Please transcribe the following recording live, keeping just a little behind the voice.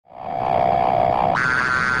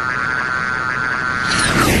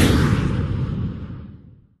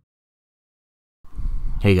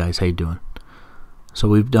Hey guys, how you doing? So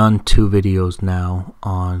we've done 2 videos now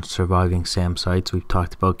on surviving SAM sites. We've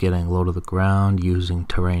talked about getting low to the ground, using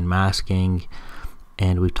terrain masking,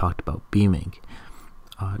 and we've talked about beaming.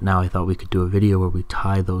 Now I thought we could do a video where we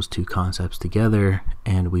tie those 2 concepts together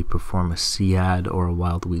and we perform a SEAD or a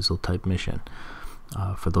Wild Weasel type mission.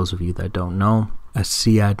 For those of you that don't know, a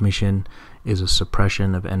SEAD mission is a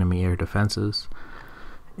suppression of enemy air defenses.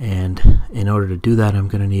 And in order to do that, I'm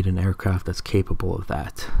going to need an aircraft that's capable of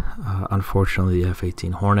that. Unfortunately, the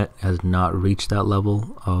F-18 Hornet has not reached that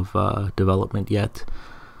level of development yet.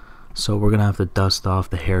 So we're going to have to dust off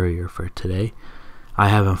the Harrier for today. I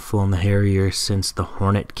haven't flown the Harrier since the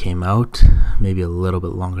Hornet came out, maybe a little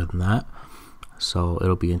bit longer than that. So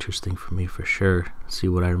it'll be interesting for me for sure. See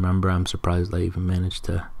what I remember. I'm surprised I even managed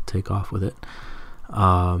to take off with it.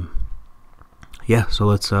 Yeah, so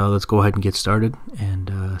let's go ahead and get started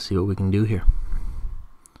and see what we can do here.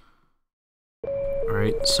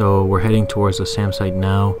 Alright, so we're heading towards the SAM site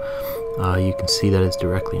now. You can see that it's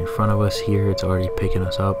directly in front of us here. It's already picking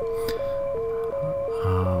us up.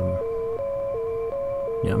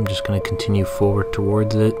 Yeah, I'm just going to continue forward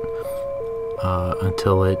towards it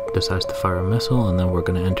until it decides to fire a missile, and then we're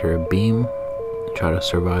going to enter a beam, try to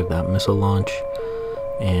survive that missile launch,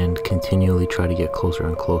 and continually try to get closer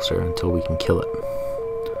and closer until we can kill it.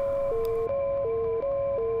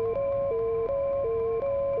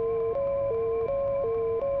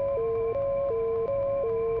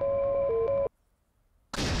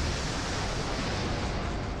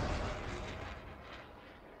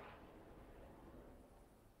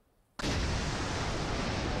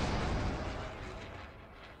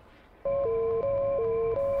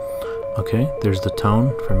 Okay, there's the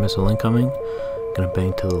tone for missile incoming. Gonna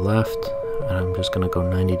bang to the left, and I'm just gonna go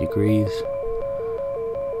 90 degrees,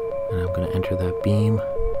 and I'm gonna enter that beam.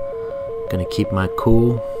 Gonna keep my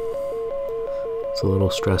cool. It's a little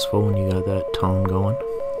stressful when you got that tone going.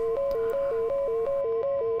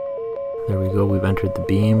 There we go, we've entered the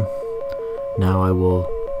beam. Now I will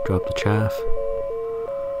drop the chaff.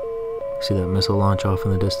 See that missile launch off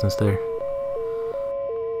in the distance there?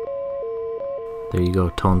 There you go,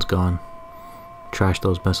 tone's gone. Trash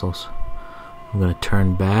those missiles. I'm going to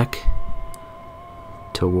turn back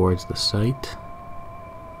towards the site.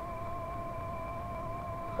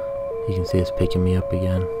 You can see it's picking me up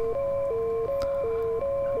again.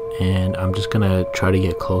 And I'm just going to try to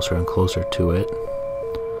get closer and closer to it.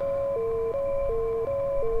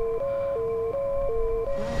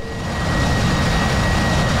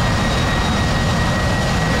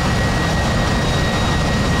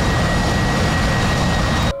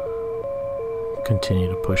 Continue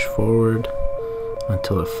to push forward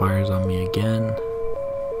until it fires on me again.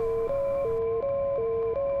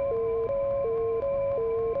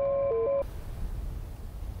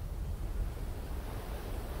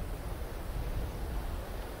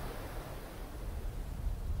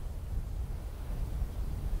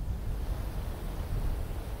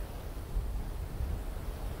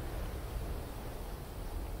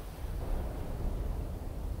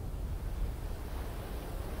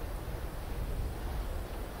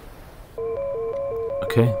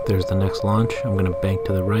 Okay, there's the next launch. I'm going to bank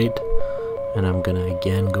to the right, and I'm going to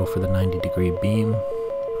again go for the 90-degree beam.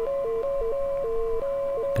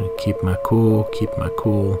 Going to keep my cool, keep my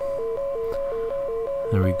cool.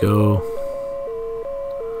 There we go.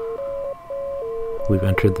 We've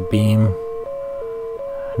entered the beam.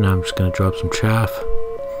 Now I'm just going to drop some chaff.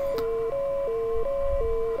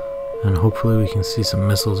 And hopefully we can see some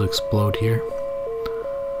missiles explode here.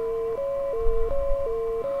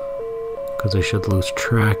 Because they should lose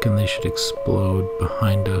track and they should explode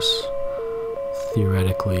behind us,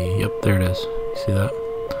 theoretically. Yep, there it is. You see that?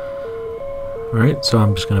 Alright, so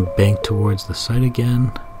I'm just going to bank towards the site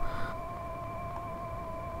again.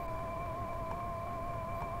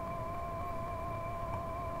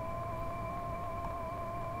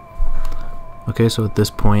 Okay, so at this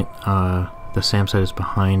point, the SAM site is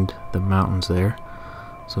behind the mountains there,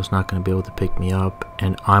 so it's not going to be able to pick me up,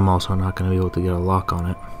 and I'm also not going to be able to get a lock on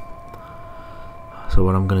it. So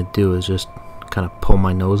what I'm going to do is just kind of pull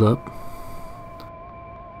my nose up.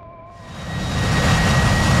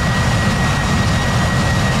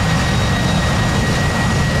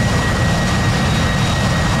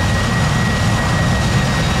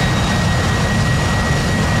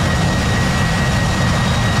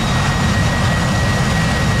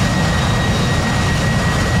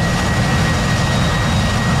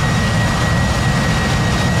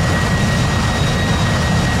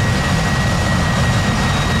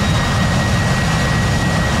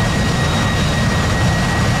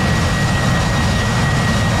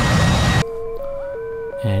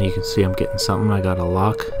 you can see I'm getting something. I got a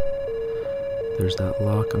lock. There's that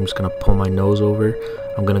lock. I'm just going to pull my nose over.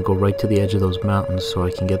 I'm going to go right to the edge of those mountains so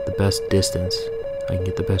I can get the best distance. I can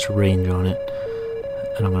get the best range on it.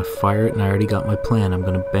 And I'm going to fire it, and I already got my plan. I'm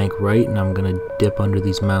going to bank right, and I'm going to dip under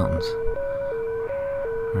these mountains.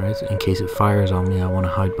 Alright, so in case it fires on me, I want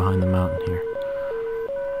to hide behind the mountain here.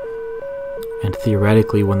 And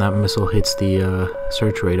theoretically, when that missile hits the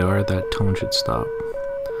search radar, that tone should stop.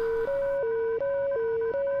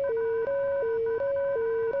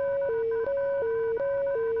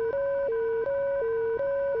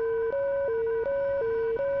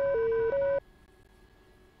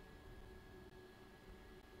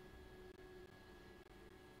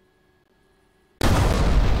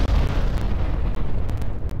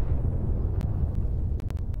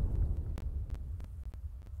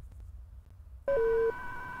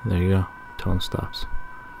 There you go, tone stops.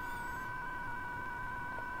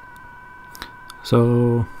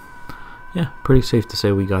 So yeah, pretty safe to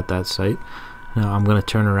say we got that site. Now I'm gonna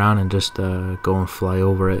turn around and just go and fly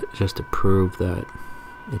over it just to prove that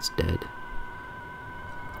it's dead.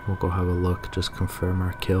 We'll go have a look, just confirm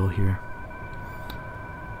our kill here.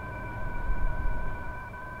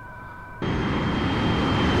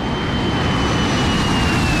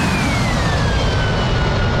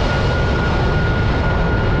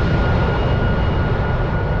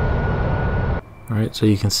 Alright, so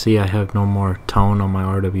you can see I have no more tone on my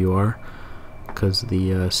RWR because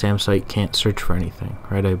the SAM site can't search for anything.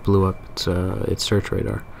 Right, I blew up its search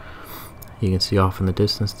radar. You can see off in the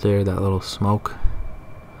distance there, that little smoke.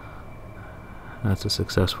 That's a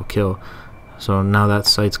successful kill. So now that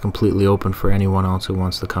site's completely open for anyone else who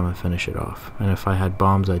wants to come and finish it off. And if I had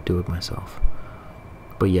bombs, I'd do it myself.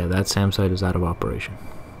 But yeah, that SAM site is out of operation.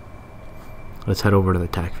 Let's head over to the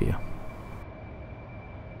TAC view.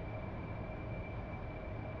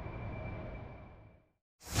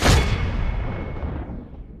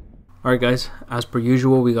 Alright guys, as per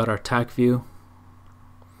usual, we got our TAC view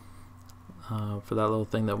for that little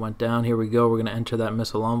thing that went down. Here we go. We're going to enter that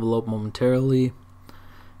missile envelope momentarily,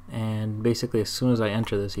 and basically as soon as I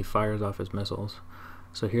enter this, he fires off his missiles.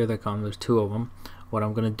 So here they come. There's two of them. What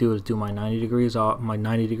I'm going to do is do my 90 degrees off, my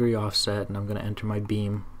 90 degree offset, and I'm going to enter my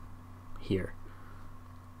beam here.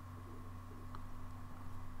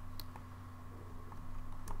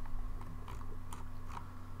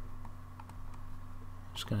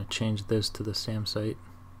 Just going to change this to the SAM site,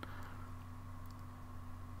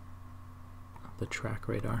 the track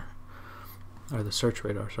radar, or the search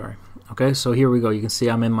radar, sorry. Okay, so here we go. You can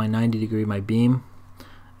see I'm in my 90 degree, my beam,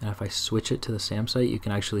 and if I switch it to the SAM site, you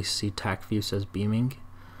can actually see TAC view says beaming.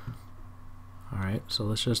 Alright, so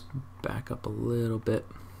let's just back up a little bit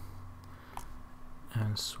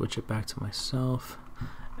and switch it back to myself.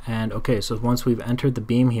 And okay, so once we've entered the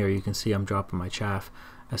beam here, you can see I'm dropping my chaff.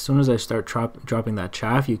 As soon as I start dropping that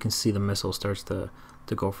chaff, you can see the missile starts to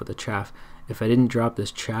go for the chaff. If I didn't drop this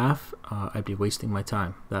chaff, I'd be wasting my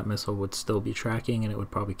time. That missile would still be tracking and it would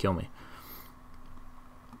probably kill me.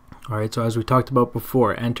 Alright, so as we talked about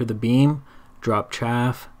before, enter the beam, drop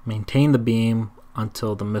chaff, maintain the beam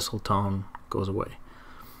until the missile tone goes away.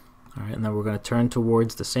 Alright, and then we're going to turn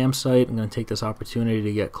towards the SAM site. I'm going to take this opportunity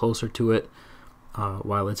to get closer to it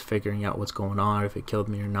while it's figuring out what's going on, if it killed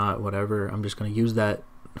me or not, whatever. I'm just going to use that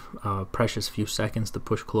precious few seconds to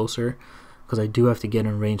push closer, because I do have to get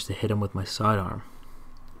in range to hit him with my sidearm.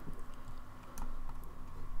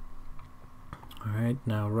 Alright,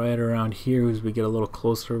 now right around here, as we get a little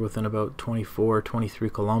closer, within about 23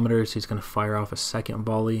 kilometers, he's going to fire off a second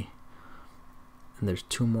volley. And there's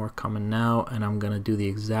two more coming now, and I'm going to do the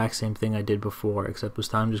exact same thing I did before, except this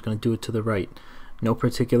time I'm just going to do it to the right. No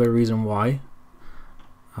particular reason why.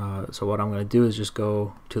 So what I'm going to do is just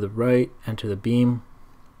go to the right, enter the beam,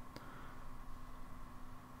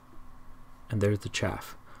 and there's the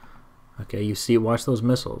chaff. Okay, you see, watch those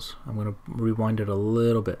missiles. I'm going to rewind it a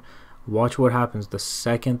little bit. Watch what happens the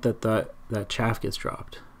second that that chaff gets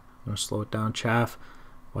dropped. I'm going to slow it down, chaff.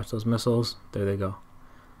 Watch those missiles. There they go.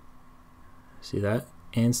 See that?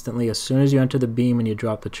 Instantly, as soon as you enter the beam and you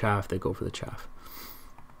drop the chaff, they go for the chaff.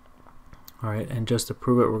 Alright, and just to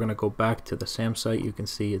prove it, we're going to go back to the SAM site. You can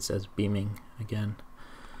see it says beaming again.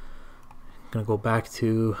 I'm going to go back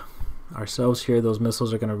to ourselves here. Those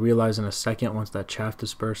missiles are going to realize in a second, once that chaff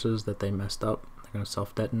disperses, that they messed up. They're going to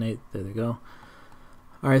self-detonate. There they go.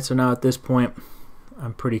 Alright, so now at this point,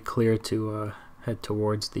 I'm pretty clear to head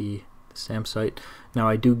towards the SAM site. Now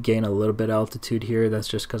I do gain a little bit of altitude here. That's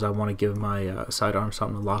just because I want to give my sidearm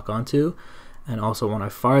something to lock onto. And also when I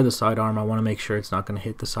fire the sidearm, I want to make sure it's not going to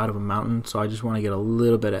hit the side of a mountain. So I just want to get a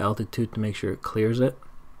little bit of altitude to make sure it clears it,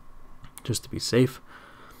 just to be safe.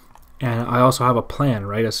 And I also have a plan,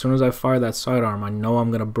 right? As soon as I fire that sidearm, I know I'm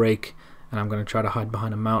going to break, and I'm going to try to hide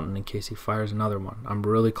behind a mountain in case he fires another one. I'm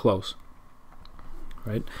really close,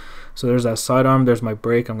 right? So there's that sidearm, there's my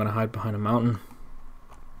break. I'm going to hide behind a mountain.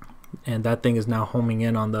 And that thing is now homing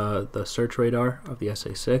in on the search radar of the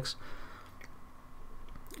SA-6.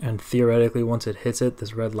 And theoretically, once it hits it,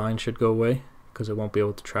 this red line should go away because it won't be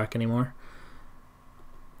able to track anymore.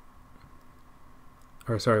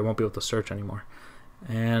 Or sorry, it won't be able to search anymore.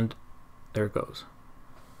 And there it goes.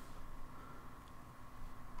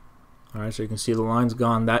 Alright, so you can see the line's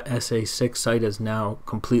gone. That SA-6 sight is now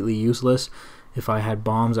completely useless. If I had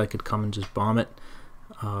bombs, I could come and just bomb it.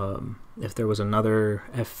 If there was another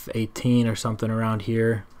F-18 or something around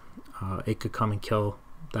here, it could come and kill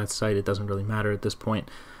that sight. It doesn't really matter at this point.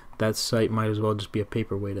 That sight might as well just be a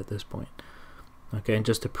paperweight at this point. Okay, and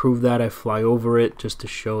just to prove that, I fly over it just to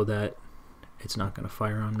show that it's not going to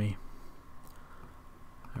fire on me.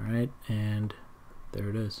 Alright, and there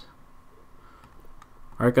it is.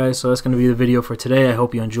 Alright guys, so that's going to be the video for today. I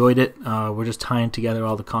hope you enjoyed it. We're just tying together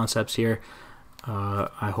all the concepts here.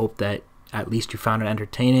 I hope that at least you found it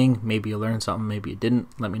entertaining. Maybe you learned something, maybe you didn't.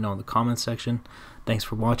 Let me know in the comments section. Thanks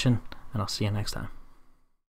for watching, and I'll see you next time.